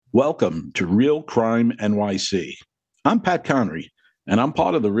Welcome to Real Crime NYC. I'm Pat Connery, and I'm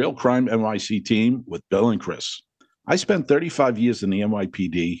part of the Real Crime NYC team with Bill and Chris. I spent 35 years in the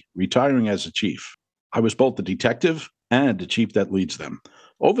NYPD, retiring as a chief. I was both the detective and the chief that leads them.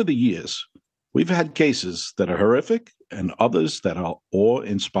 Over the years, we've had cases that are horrific and others that are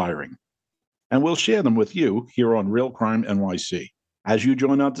awe-inspiring. And we'll share them with you here on Real Crime NYC. As you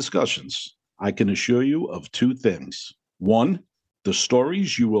join our discussions, I can assure you of two things. One, the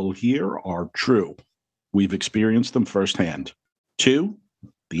stories you will hear are true. We've experienced them firsthand. Two,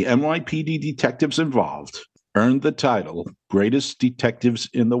 the NYPD detectives involved earned the title Greatest Detectives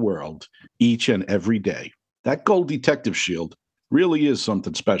in the World each and every day. That gold detective shield really is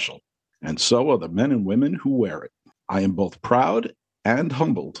something special, and so are the men and women who wear it. I am both proud and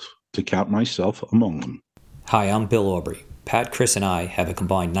humbled to count myself among them. Hi, I'm Bill Aubrey. Pat, Chris, and I have a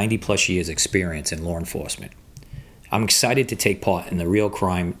combined 90-plus years experience in law enforcement. I'm excited to take part in the Real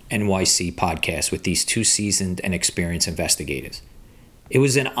Crime NYC podcast with these two seasoned and experienced investigators. It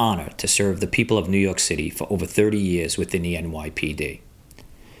was an honor to serve the people of New York City for over 30 years within the NYPD.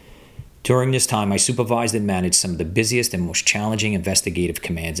 During this time, I supervised and managed some of the busiest and most challenging investigative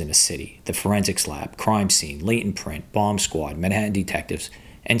commands in the city: the Forensics Lab, Crime Scene, Latent Print, Bomb Squad, Manhattan Detectives,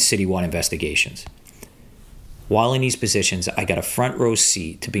 and citywide investigations. While in these positions, I got a front row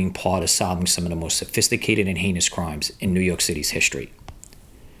seat to being part of solving some of the most sophisticated and heinous crimes in New York City's history.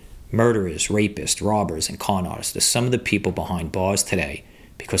 Murderers, rapists, robbers, and con artists are some of the people behind bars today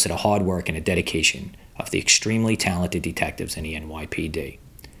because of the hard work and the dedication of the extremely talented detectives in the NYPD.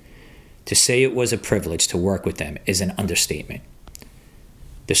 To say it was a privilege to work with them is an understatement.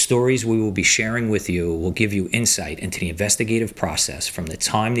 The stories we will be sharing with you will give you insight into the investigative process from the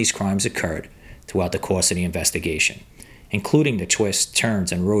time these crimes occurred throughout the course of the investigation, including the twists, turns,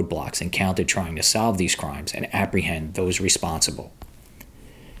 and roadblocks encountered trying to solve these crimes and apprehend those responsible.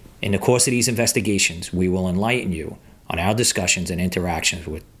 In the course of these investigations, we will enlighten you on our discussions and interactions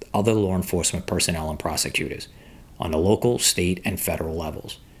with other law enforcement personnel and prosecutors on the local, state, and federal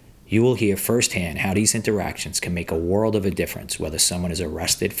levels. You will hear firsthand how these interactions can make a world of a difference whether someone is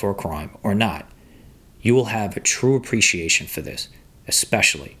arrested for a crime or not. You will have a true appreciation for this,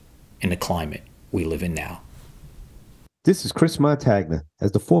 especially in the climate we live in now. This is Chris Montagna.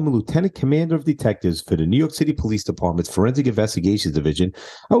 As the former Lieutenant Commander of Detectives for the New York City Police Department's Forensic Investigations Division,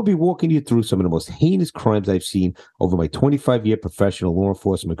 I will be walking you through some of the most heinous crimes I've seen over my 25-year professional law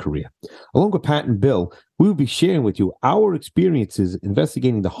enforcement career. Along with Pat and Bill, we will be sharing with you our experiences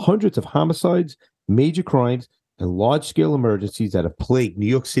investigating the hundreds of homicides, major crimes, and large-scale emergencies that have plagued New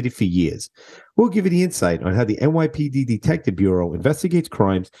York City for years. We'll give you the insight on how the NYPD Detective Bureau investigates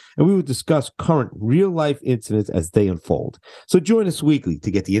crimes, and we will discuss current real-life incidents as they unfold. So join us weekly to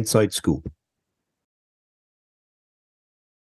get the inside scoop.